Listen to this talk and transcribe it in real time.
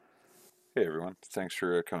Hey everyone, thanks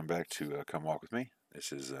for coming back to come walk with me.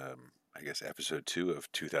 This is, I guess, episode 2 of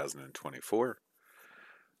 2024.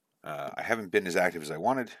 I haven't been as active as I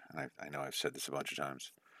wanted, and I know I've said this a bunch of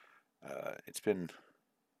times. It's been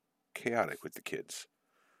chaotic with the kids.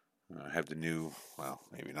 I have the new, well,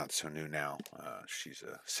 maybe not so new now. She's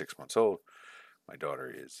 6 months old. My daughter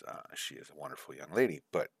is, she is a wonderful young lady,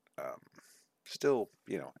 but still,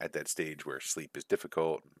 at that stage where sleep is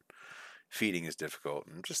difficult, and feeding is difficult,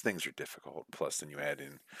 and just things are difficult. Plus, then you add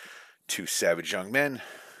in two savage young men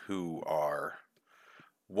who are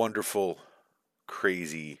wonderful,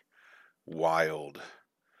 crazy, wild.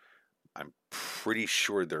 I'm pretty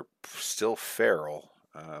sure they're still feral.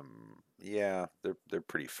 Yeah, they're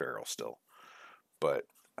pretty feral still, but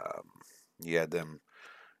um, you add them,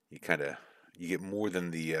 you kind of you get more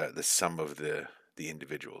than the sum of the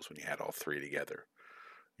individuals when you add all three together.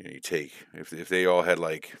 You take if they all had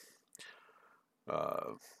like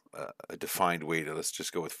uh, a defined weight. Let's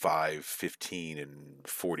just go with 5, 15, and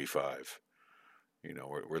 45.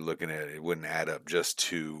 We're looking at it wouldn't add up just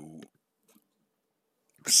to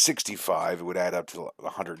 65. It would add up to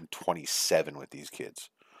 127 with these kids.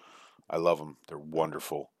 I love them. They're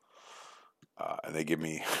wonderful, and they give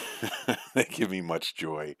me they give me much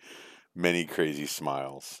joy, many crazy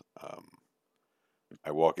smiles.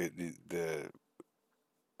 I walk it the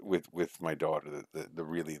with my daughter. The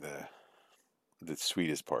really the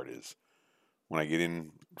sweetest part is when I get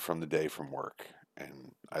in from the day from work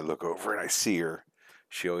and I look over and I see her.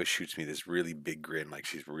 She always shoots me this really big grin, like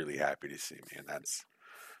she's really happy to see me, and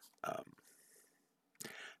um,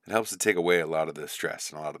 it helps to take away a lot of the stress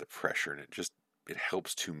and a lot of the pressure, and it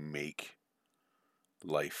helps to make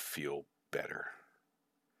life feel better.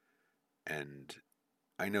 And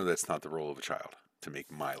I know that's not the role of a child to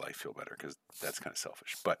make my life feel better because that's kind of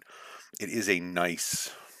selfish, but it is a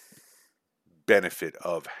nice benefit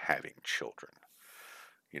of having children.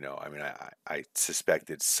 I mean, I suspect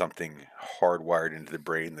it's something hardwired into the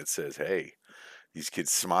brain that says, hey, these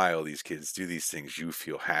kids smile, these kids do these things, you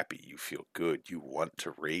feel happy, you feel good, you want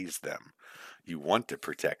to raise them, you want to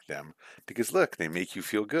protect them because look, they make you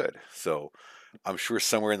feel good. So I'm sure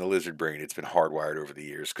somewhere in the lizard brain it's been hardwired over the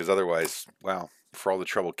years because otherwise, well, for all the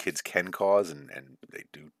trouble kids can cause and they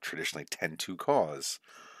do traditionally tend to cause,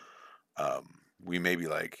 we may be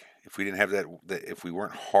like, if we didn't have that if we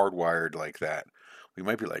weren't hardwired like that, we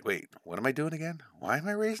might be like, wait, what am I doing again? Why am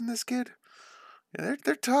I raising this kid? Yeah,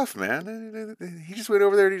 they're tough, man. He just went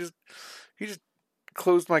over there and he just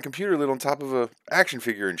closed my computer lid on top of a action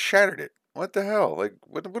figure and shattered it. What the hell? Like,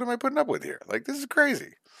 what am I putting up with here? Like, this is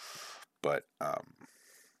crazy. But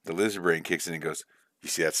the lizard brain kicks in and goes, "You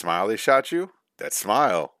see that smile they shot you? That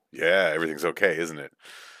smile? Yeah, everything's okay, isn't it?"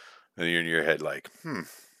 And you're in your head like,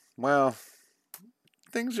 well,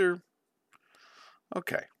 things are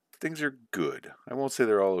okay. Things are good. I won't say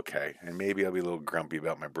they're all okay, and maybe I'll be a little grumpy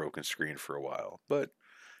about my broken screen for a while, but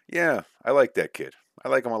yeah, I like that kid. I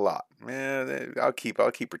like him a lot. Man, I'll keep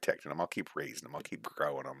protecting them. I'll keep raising them. I'll keep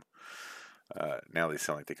growing them. Now they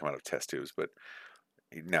sound like they come out of test tubes, but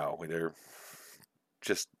no, they're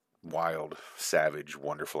just wild, savage,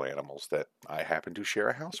 wonderful animals that I happen to share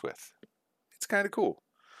a house with. It's kind of cool.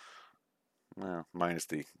 Well, minus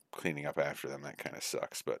the cleaning up after them. That kind of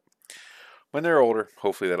sucks. But when they're older,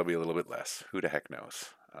 hopefully that'll be a little bit less. Who the heck knows?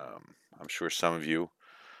 I'm sure some of you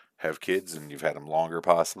have kids and you've had them longer,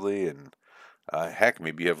 possibly, and heck,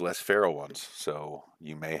 maybe you have less feral ones, so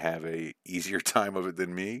you may have a easier time of it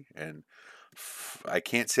than me. And I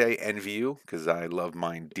can't say I envy you because I love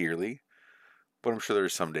mine dearly, but I'm sure there are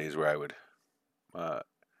some days where I would uh,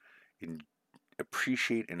 in,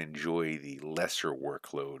 appreciate and enjoy the lesser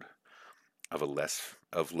workload of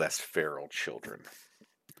less feral children.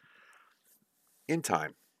 In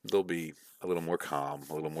time, they'll be a little more calm,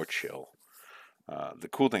 a little more chill. The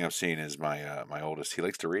cool thing I've seen is my oldest. He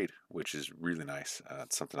likes to read, which is really nice.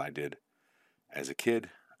 It's something I did as a kid.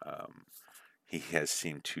 Um, he has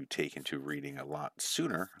seemed to take into reading a lot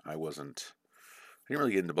sooner. I didn't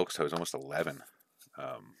really get into books until I was almost 11.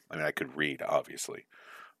 I mean, I could read, obviously,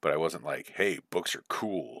 but I wasn't like, hey, books are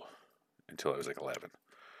cool until I was like 11.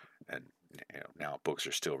 And now books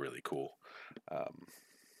are still really cool. Um,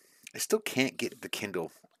 I still can't get the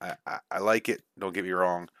Kindle. I like it, don't get me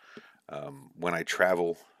wrong. When I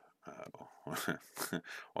travel,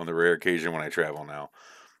 on the rare occasion when I travel now,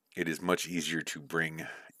 it is much easier to bring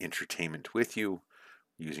entertainment with you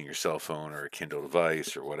using your cell phone or a Kindle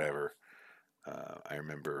device or whatever. I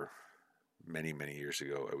remember many, many years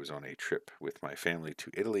ago, I was on a trip with my family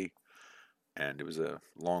to Italy, and it was a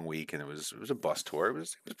long week, and it was a bus tour. It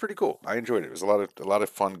was pretty cool. I enjoyed it. It was a lot of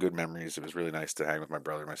fun, good memories. It was really nice to hang with my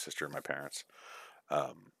brother, my sister, and my parents.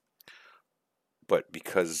 Um, But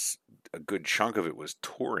because a good chunk of it was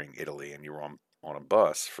touring Italy and you were on a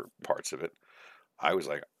bus for parts of it, I was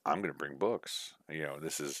like, I'm going to bring books.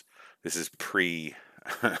 This is pre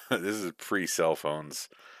this is pre cell phones,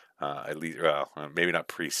 at least. Well, maybe not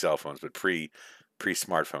pre cell phones, but pre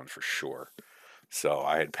smartphones for sure. So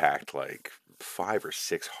I had packed like 5 or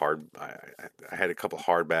 6 hard. I had a couple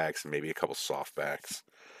hardbacks and maybe a couple softbacks,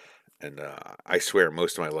 and I swear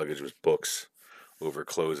most of my luggage was books over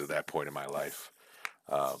clothes at that point in my life.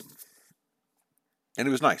 Um, and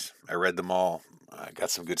it was nice. I read them all. I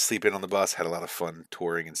got some good sleep in on the bus. Had a lot of fun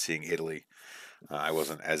touring and seeing Italy. I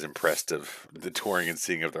wasn't as impressed of the touring and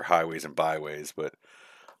seeing of their highways and byways, but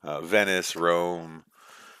Venice, Rome,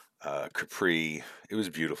 Capri. It was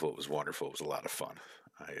beautiful. It was wonderful. It was a lot of fun.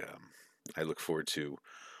 I look forward to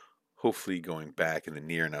hopefully going back in the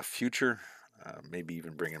near enough future. Maybe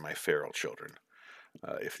even bringing my feral children,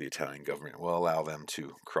 if the Italian government will allow them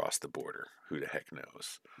to cross the border. Who the heck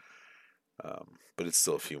knows? But it's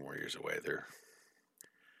still a few more years away.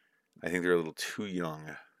 I think they're a little too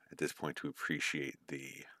young at this point to appreciate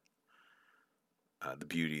the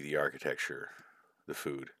beauty, the architecture, the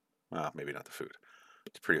food. Well, maybe not the food.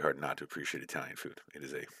 It's pretty hard not to appreciate Italian food. It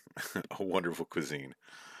is a a wonderful cuisine.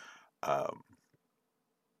 Um,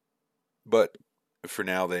 but for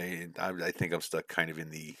now, I think I'm stuck kind of in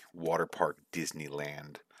the water park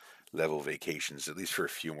Disneyland level vacations, at least for a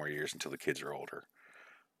few more years until the kids are older,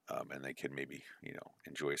 and they can maybe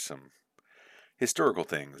enjoy some historical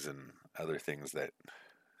things and other things that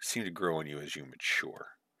seem to grow on you as you mature.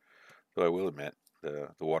 Though I will admit, the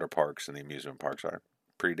water parks and the amusement parks are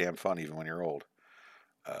pretty damn fun even when you're old.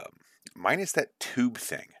 Um, Minus that tube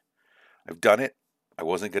thing. I've done it. I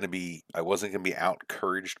wasn't gonna be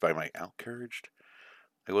outcouraged by my outcouraged.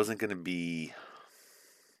 I wasn't gonna be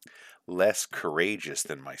less courageous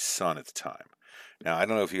than my son at the time. Now I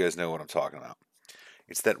don't know if you guys know what I'm talking about.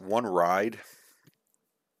 It's that one ride.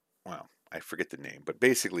 Well, I forget the name, but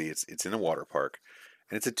basically it's in a water park,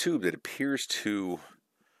 and it's a tube that appears to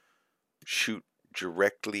shoot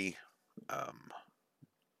directly, um,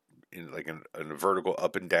 in like in a vertical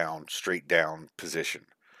up and down, straight down position.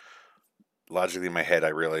 Logically, in my head, I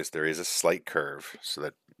realized there is a slight curve so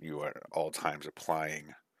that you are at all times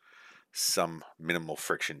applying some minimal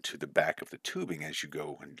friction to the back of the tubing as you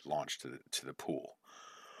go and launch to the pool.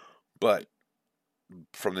 But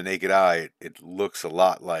from the naked eye, it looks a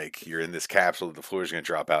lot like you're in this capsule that the floor is going to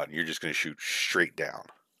drop out and you're just going to shoot straight down.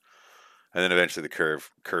 And then eventually the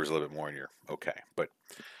curves a little bit more and you're okay. But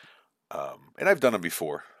and I've done them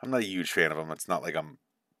before. I'm not a huge fan of them. It's not like I'm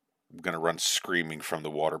going to run screaming from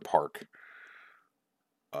the water park.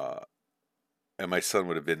 Uh, and my son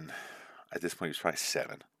would have been, at this point, he was probably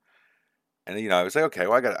 7. And I was like, okay,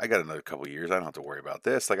 well, I got another couple of years. I don't have to worry about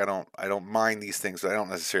this. Like, I don't mind these things, but I don't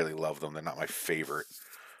necessarily love them. They're not my favorite.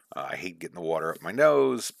 I hate getting the water up my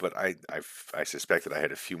nose, but I suspect that I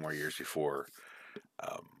had a few more years before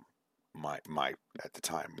um, my at the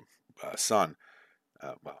time son.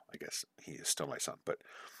 Well, I guess he is still my son, but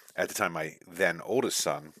at the time my then oldest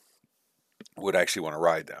son would actually want to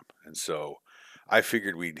ride them, and so I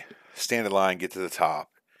figured we'd stand in line, get to the top,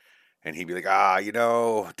 and he'd be like,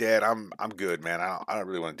 Dad, I'm good, man. I don't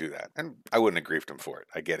really want to do that, and I wouldn't have griefed him for it.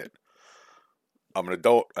 I get it. I'm an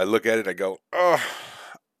adult. I look at it. I go, oh,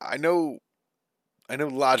 I know. I know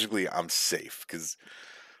logically I'm safe because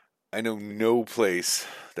I know no place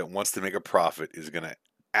that wants to make a profit is going to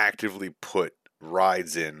actively put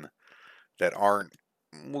rides in that aren't,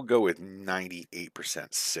 we'll go with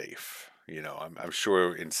 98% safe. I'm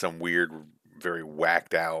sure in some weird, very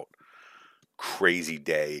whacked out, crazy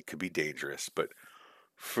day, it could be dangerous. But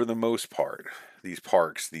for the most part, these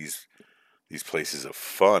parks, these places of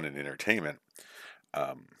fun and entertainment,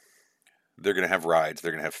 um, they're going to have rides.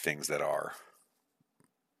 They're going to have things that are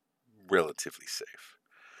relatively safe.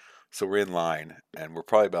 So we're in line, and we're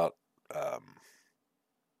probably about.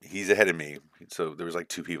 He's ahead of me, so there was like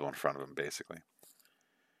 2 people in front of him, basically.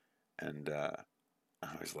 And I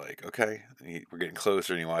was like, okay. We're getting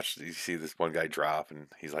closer, and you see this one guy drop, and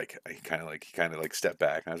he kind of like stepped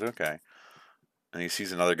back, and I was like, okay. And he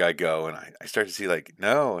sees another guy go, and I start to see like,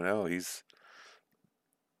 no, no, he's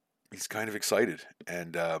kind of excited,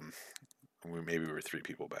 and maybe we were 3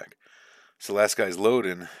 people back. So the last guy's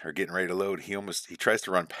loading or getting ready to load. He tries to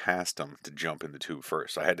run past him to jump in the tube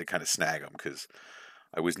first. So I had to kind of snag him because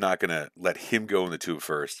I was not gonna let him go in the tube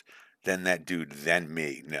first, then that dude, then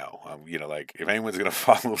me. No, like if anyone's gonna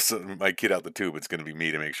follow my kid out the tube, it's gonna be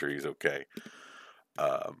me to make sure he's okay.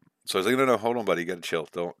 So I was like, no, no, hold on, buddy, you gotta chill.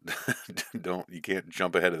 Don't, don't, you can't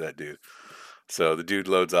jump ahead of that dude. So the dude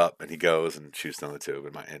loads up and he goes and shoots down the tube,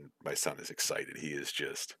 and my son is excited. He is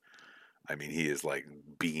just I mean, he is like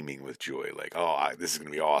beaming with joy, like, "Oh, this is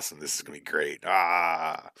gonna be awesome. This is gonna be great."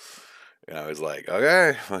 Ah, and I was like,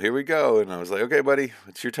 "Okay, well, here we go." And I was like, "Okay, buddy,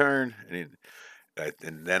 it's your turn."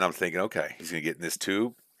 And then I'm thinking, okay, he's gonna get in this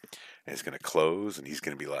tube, and it's gonna close, and he's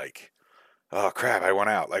gonna be like, "Oh crap, I went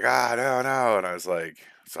out." Like, no, no. And I was like,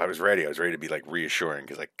 so I was ready. I was ready to be like reassuring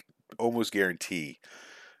because I almost guarantee,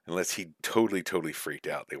 unless he totally, totally freaked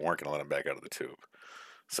out, they weren't gonna let him back out of the tube.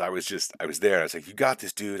 So I was there. And I was like, "You got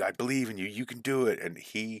this, dude. I believe in you. You can do it." And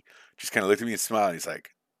he just kind of looked at me and smiled. And he's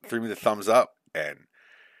like, threw me the thumbs up, and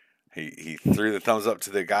he threw the thumbs up to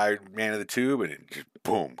the guy, man of the tube, and it just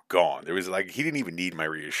boom, gone. There was like, he didn't even need my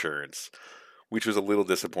reassurance, which was a little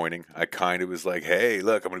disappointing. I kind of was like, "Hey,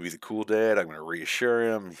 look, I'm going to be the cool dad. I'm going to reassure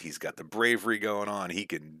him. He's got the bravery going on. He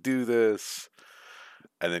can do this."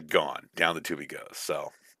 And then gone. Down the tube he goes.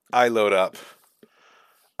 So I load up.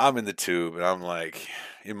 I'm in the tube, and I'm like,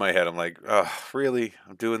 in my head, I'm like, "Oh, really?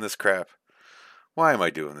 I'm doing this crap. Why am I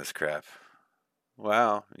doing this crap?"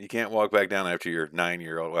 Well, you can't walk back down after your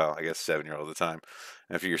 9-year old, well, I guess 7-year old at the time,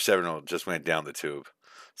 after your 7-year old just went down the tube.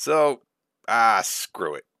 So,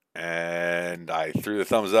 screw it. And I threw the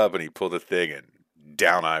thumbs up, and he pulled the thing, and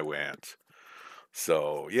down I went.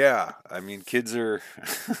 So, yeah, I mean, kids are,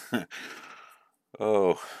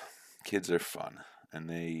 oh, kids are fun. And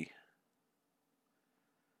they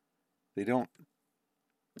don't,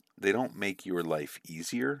 they don't make your life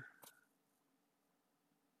easier,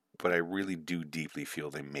 but I really do deeply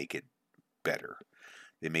feel they make it better.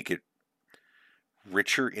 They make it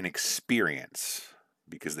richer in experience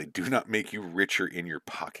because they do not make you richer in your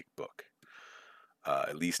pocketbook.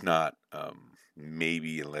 At least not,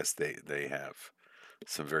 maybe unless they have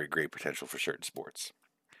some very great potential for certain sports.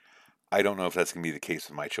 I don't know if that's going to be the case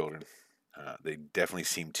with my children. They definitely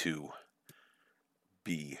seem to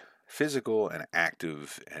be physical and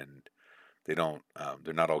active, and they don't.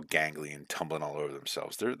 They're not all gangly and tumbling all over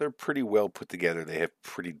themselves. They're pretty well put together. They have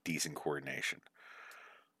pretty decent coordination.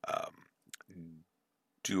 Um,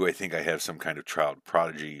 do I think I have some kind of child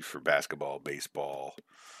prodigy for basketball, baseball,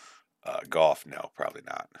 golf? No, probably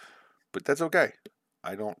not. But that's okay.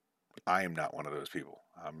 I don't. I am not one of those people.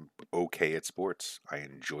 I'm okay at sports. I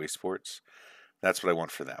enjoy sports. That's what I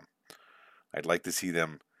want for them. I'd like to see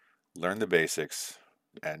them learn the basics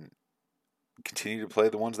and continue to play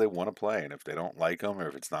the ones they want to play. And if they don't like them or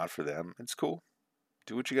if it's not for them, it's cool.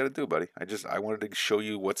 Do what you got to do, buddy. I wanted to show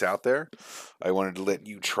you what's out there. I wanted to let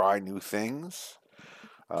you try new things.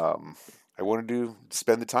 Um, I wanted to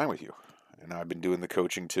spend the time with you, and I've been doing the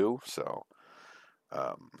coaching too. So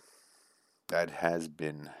um, that has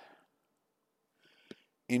been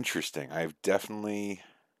interesting. I've definitely,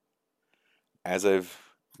 as I've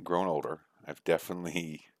grown older, I've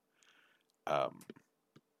definitely um,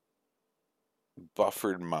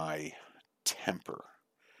 buffered my temper.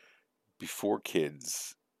 Before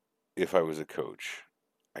kids, if I was a coach,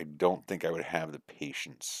 I don't think I would have the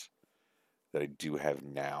patience that I do have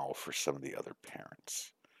now for some of the other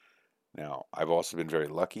parents. Now, I've also been very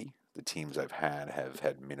lucky. The teams I've had have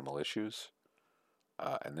had minimal issues,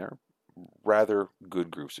 and they're rather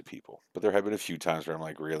good groups of people. But there have been a few times where I'm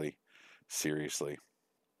like, really, seriously,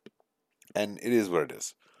 and it is what it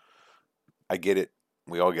is. I get it.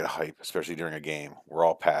 We all get hype, especially during a game. We're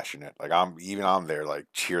all passionate. Like I'm there, like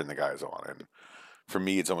cheering the guys on, and for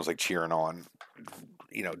me, it's almost like cheering on.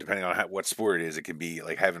 Depending on what sport it is, it can be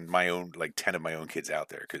like having my own, like 10 of my own kids out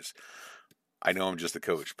there because I know I'm just the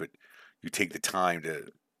coach, but you take the time to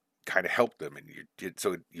kind of help them, and you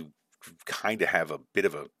kind of have a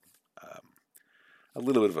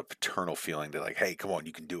little bit of a paternal feeling to like, "Hey, come on,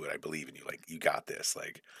 you can do it. I believe in you. Like, you got this."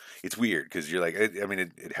 Like, it's weird because you're like, I mean,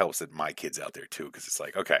 it helps that my kid's out there too because it's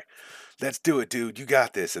like, okay, let's do it, dude. You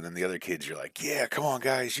got this. And then the other kids, you're like, yeah, come on,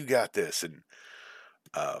 guys, you got this. And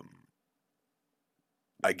um,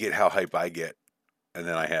 I get how hype I get, and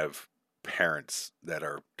then I have parents that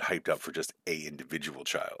are hyped up for just a individual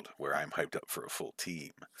child, where I'm hyped up for a full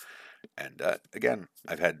team. And again,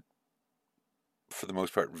 I've had, for the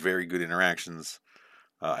most part, very good interactions.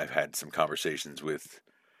 I've had some conversations with,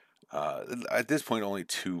 at this point, only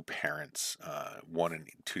two parents, one in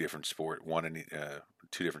two different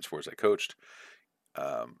two different sports I coached,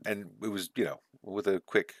 and it was with a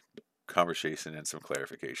quick conversation and some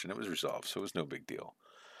clarification, it was resolved, so it was no big deal.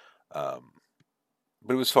 Um,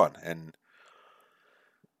 but it was fun, and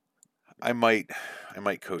I might I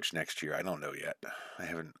might coach next year. I don't know yet. I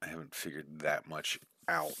haven't figured that much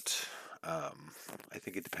out. I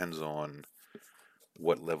think it depends on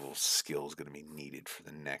what level of skill is going to be needed for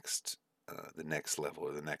the next level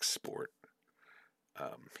or the next sport.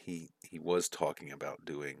 He was talking about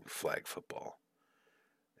doing flag football,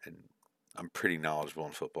 and I'm pretty knowledgeable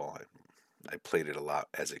in football. I played it a lot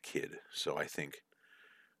as a kid, so I think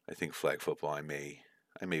flag football. I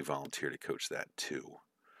may volunteer to coach that too.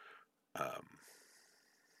 Um,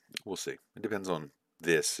 we'll see. It depends on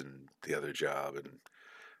this and the other job, and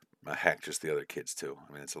heck, just the other kids too.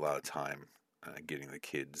 I mean, it's a lot of time getting the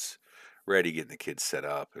kids ready, getting the kids set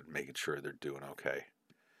up, and making sure they're doing okay.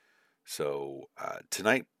 So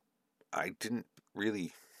tonight, I didn't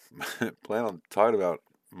really plan on talking about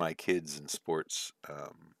my kids and sports.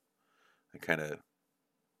 I kind of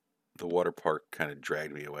the water park kind of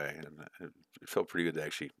dragged me away, and it felt pretty good to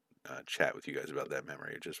actually chat with you guys about that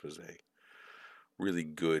memory. It just was a really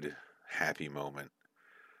good, happy moment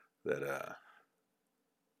that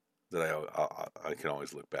I can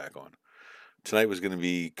always look back on. Tonight was going to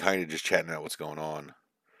be kind of just chatting about what's going on,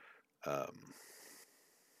 um,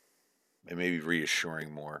 and maybe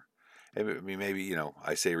reassuring more. I mean, maybe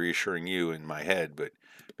I say reassuring you in my head, but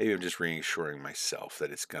maybe I'm just reassuring myself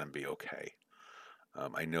that it's going to be okay.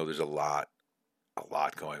 I know there's a lot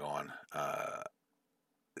going on.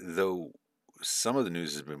 Though some of the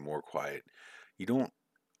news has been more quiet. You don't.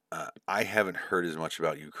 I haven't heard as much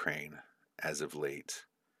about Ukraine as of late.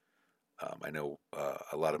 I know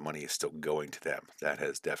a lot of money is still going to them. That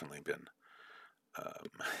has definitely been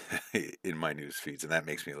in my news feeds, and that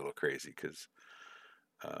makes me a little crazy because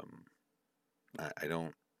um, I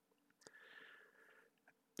don't.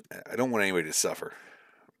 I don't want anybody to suffer,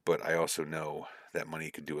 but I also know that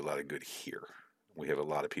money could do a lot of good here. We have a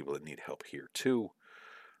lot of people that need help here too.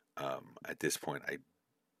 At this point,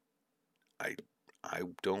 I I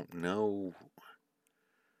don't know.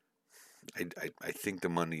 I think the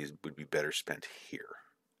money would be better spent here.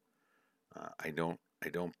 I don't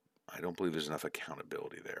believe there's enough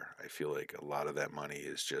accountability there. I feel like a lot of that money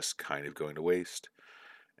is just kind of going to waste,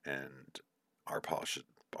 and our politicians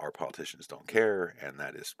our politicians don't care, and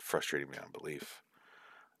that is frustrating beyond belief.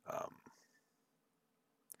 Um,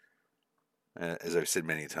 as I've said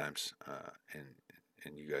many times,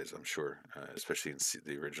 and you guys, I'm sure, especially in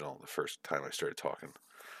the original, the first time I started talking,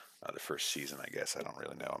 the first season, I guess. I don't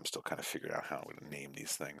really know. I'm still kind of figuring out how I'm going to name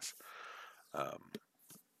these things. Um,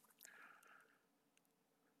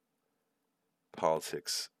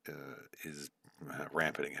 Politics is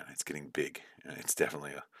rampant again. It's getting big. It's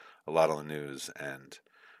definitely a lot on the news. And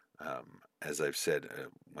as I've said,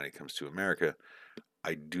 when it comes to America,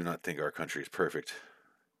 I do not think our country is perfect.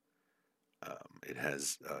 It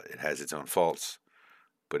has its own faults,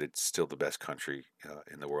 but it's still the best country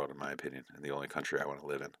in the world, in my opinion, and the only country I want to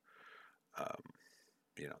live in. Um,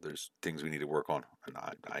 there's things we need to work on, and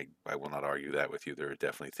I will not argue that with you. There are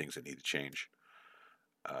definitely things that need to change.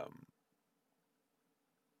 Um,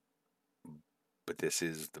 but this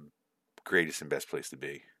is the greatest and best place to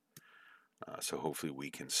be. So hopefully we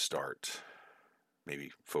can start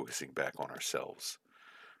maybe focusing back on ourselves.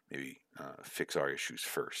 Maybe fix our issues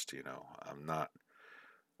first. I'm not.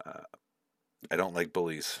 Uh, I don't like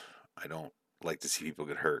bullies. I don't like to see people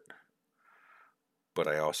get hurt. But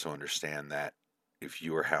I also understand that if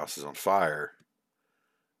your house is on fire,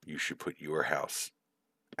 you should put your house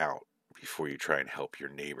out before you try and help your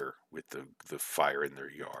neighbor with the fire in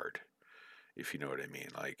their yard. If you know what I mean.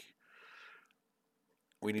 Like,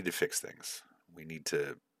 we need to fix things. We need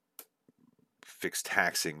to fix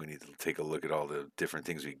taxing. We need to take a look at all the different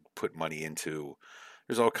things we put money into.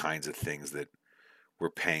 There's all kinds of things that we're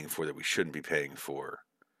paying for that we shouldn't be paying for.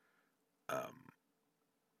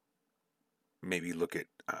 Maybe look at.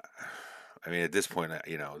 I mean, at this point,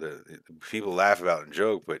 the people laugh about it and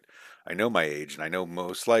joke, but I know my age, and I know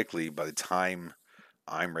most likely by the time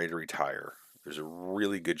I'm ready to retire, there's a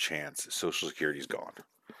really good chance Social Security's gone,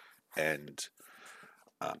 and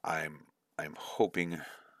I'm hoping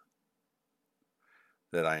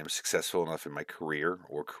that I am successful enough in my career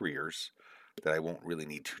or careers that I won't really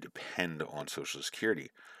need to depend on Social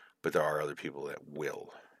Security, but there are other people that will.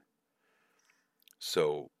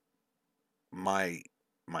 So my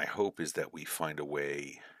my hope is that we find a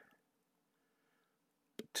way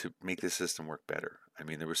to make the system work better. I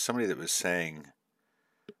mean, there was somebody that was saying,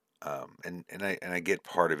 and I get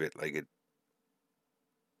part of it.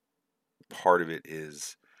 Part of it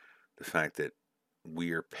is the fact that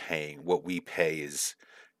we're paying what we pay is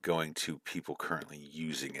going to people currently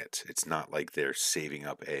using it. It's not like they're saving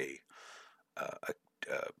up a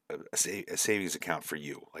a savings account for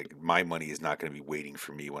you. Like, my money is not going to be waiting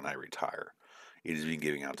for me when I retire. It is being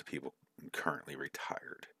given out to people currently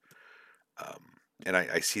retired. Um, and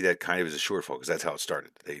I see that kind of as a shortfall because that's how it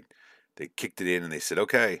started. They kicked it in and they said,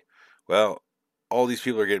 okay, well, all these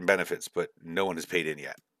people are getting benefits, but no one has paid in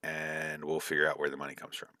yet, and we'll figure out where the money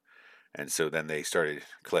comes from. And so then they started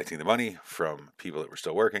collecting the money from people that were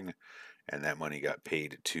still working, and that money got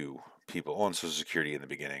paid to people on Social Security in the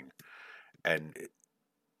beginning, and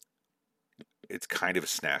it's kind of a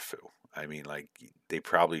snafu. I mean, like, they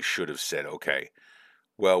probably should have said, okay,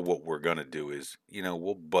 well, what we're gonna do is,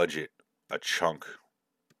 we'll budget a chunk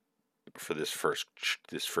for this first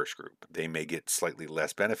group. They may get slightly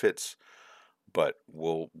less benefits, but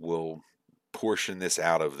we'll portion this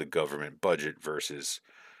out of the government budget versus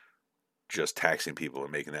just taxing people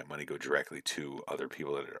and making that money go directly to other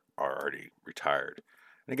people that are already retired.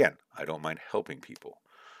 And again, I don't mind helping people,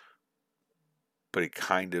 but it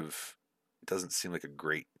kind of doesn't seem like a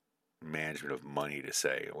great management of money to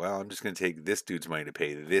say, well, I'm just going to take this dude's money to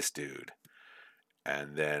pay this dude.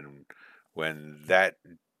 And then when that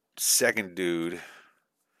second dude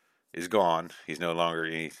is gone, he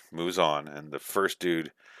moves on. And the first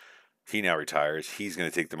dude, he now retires. He's going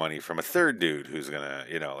to take the money from a third dude who's going to,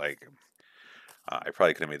 I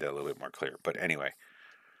probably could have made that a little bit more clear. But anyway,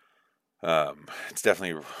 it's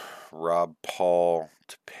definitely rob Paul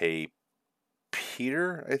to pay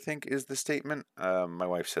Peter, I think is the statement. My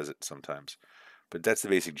wife says it sometimes. But that's the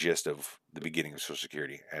basic gist of the beginning of Social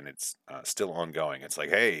Security. And it's still ongoing. It's like,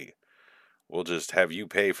 hey, we'll just have you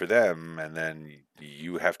pay for them, and then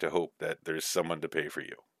you have to hope that there's someone to pay for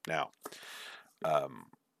you. Now,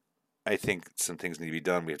 I think some things need to be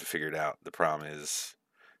done. We have to figure it out. The problem is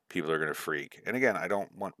people are going to freak. And again, I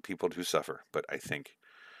don't want people to suffer, but I think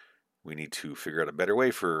we need to figure out a better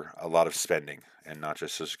way for a lot of spending and not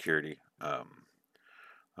just Social Security.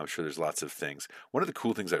 I'm sure there's lots of things. One of the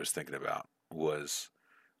cool things I was thinking about was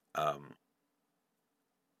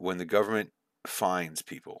when the government fines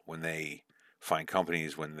people, when they fine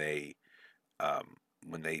companies, when they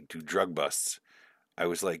do drug busts. I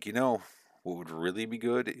was like, what would really be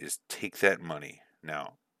good is take that money.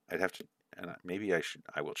 Now, I'd have to, and maybe I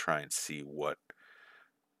will try and see what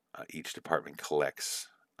each department collects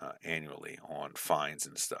annually on fines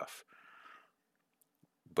and stuff.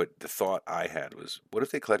 But the thought I had was, what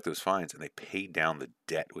if they collect those fines and they pay down the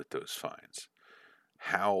debt with those fines?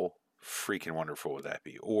 How freaking wonderful would that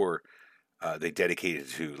be? Or they dedicate it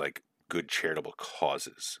to like good charitable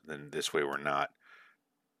causes. Then this way we're not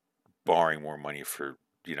borrowing more money for,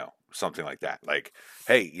 something like that. Like,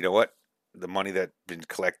 hey, you know what? The money that's been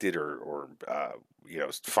collected or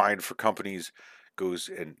fined for companies goes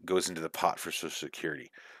into the pot for Social Security,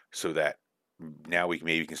 so that now we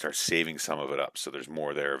can start saving some of it up, so there's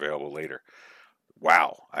more there available later.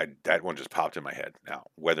 Wow, that one just popped in my head. Now,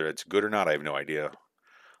 whether it's good or not, I have no idea.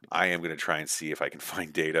 I am going to try and see if I can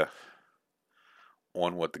find data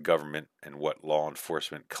on what the government and what law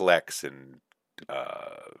enforcement collects, and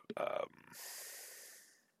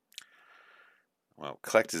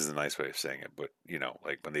collect is a nice way of saying it, but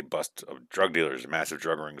like when they bust drug dealers, massive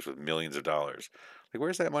drug rings with millions of dollars, like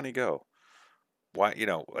where's that money go? Why,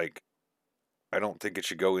 I don't think it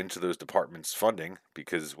should go into those departments' funding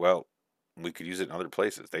because, well, we could use it in other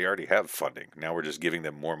places. They already have funding. Now we're just giving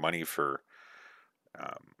them more money for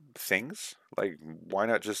things. Like, why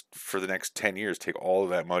not just for the next 10 years take all of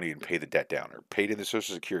that money and pay the debt down, or pay it into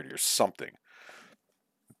Social Security or something?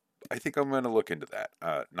 I think I'm going to look into that.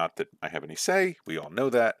 Not that I have any say. We all know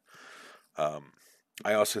that.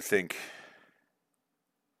 I also think,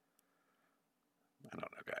 I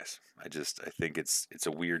don't know, guys. I think it's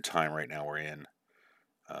a weird time right now we're in.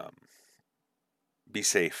 Be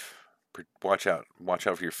safe. Watch out. Watch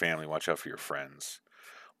out for your family. Watch out for your friends.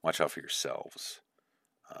 Watch out for yourselves.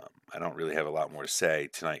 I don't really have a lot more to say.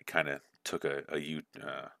 Tonight kind of took can't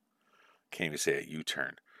even say a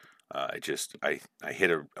U-turn. I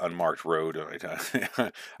hit an unmarked road.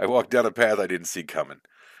 I walked down a path I didn't see coming.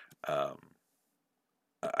 I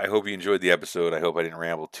hope you enjoyed the episode. I hope I didn't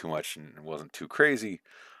ramble too much and it wasn't too crazy.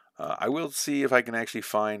 I will see if I can actually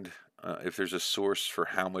find if there's a source for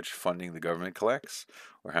how much funding the government collects,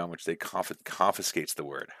 or how much they confiscates the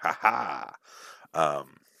word. Ha ha.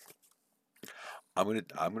 I'm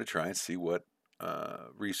gonna try and see what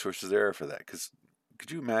resources there are for that. Because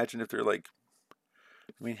could you imagine if they're like,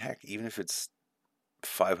 I mean, heck, even if it's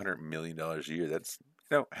 $500 million a year, that's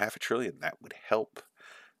 $500 billion. That would help.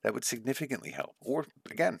 That would significantly help. Or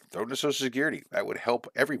again, throw it into Social Security. That would help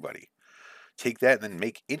everybody. Take that and then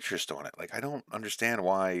make interest on it. Like, I don't understand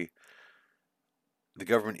why the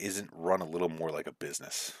government isn't run a little more like a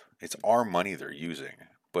business. It's our money they're using,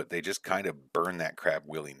 but they just kind of burn that crap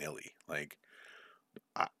willy-nilly. Like,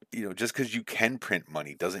 just because you can print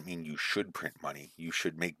money doesn't mean you should print money. You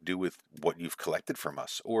should make do with what you've collected from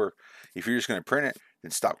us. Or if you're just going to print it,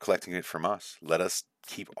 then stop collecting it from us. Let us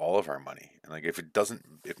keep all of our money. And like, if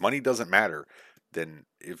money doesn't matter, then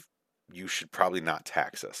you should probably not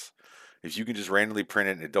tax us. If you can just randomly print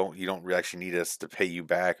it and you don't actually need us to pay you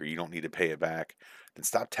back, or you don't need to pay it back, then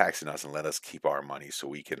stop taxing us and let us keep our money so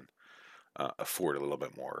we can afford a little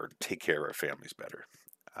bit more or take care of our families better.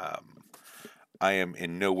 Um, I am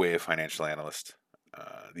in no way a financial analyst.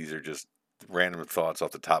 These are just random thoughts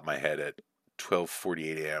off the top of my head at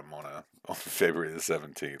 12:48 a.m. on February the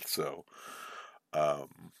 17th. So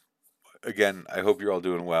um, again, I hope you're all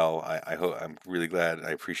doing well. I hope I'm really glad.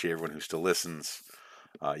 I appreciate everyone who still listens.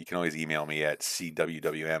 You can always email me at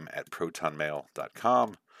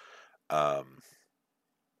cwwm@protonmail.com. Um,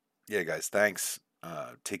 yeah, guys, thanks.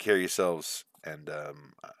 Take care of yourselves, and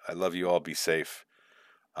I love you all. Be safe.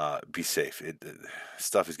 Be safe.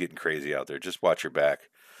 Stuff is getting crazy out there. Just watch your back.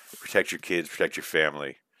 Protect your kids. Protect your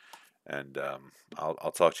family. And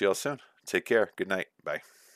I'll talk to you all soon. Take care. Good night. Bye.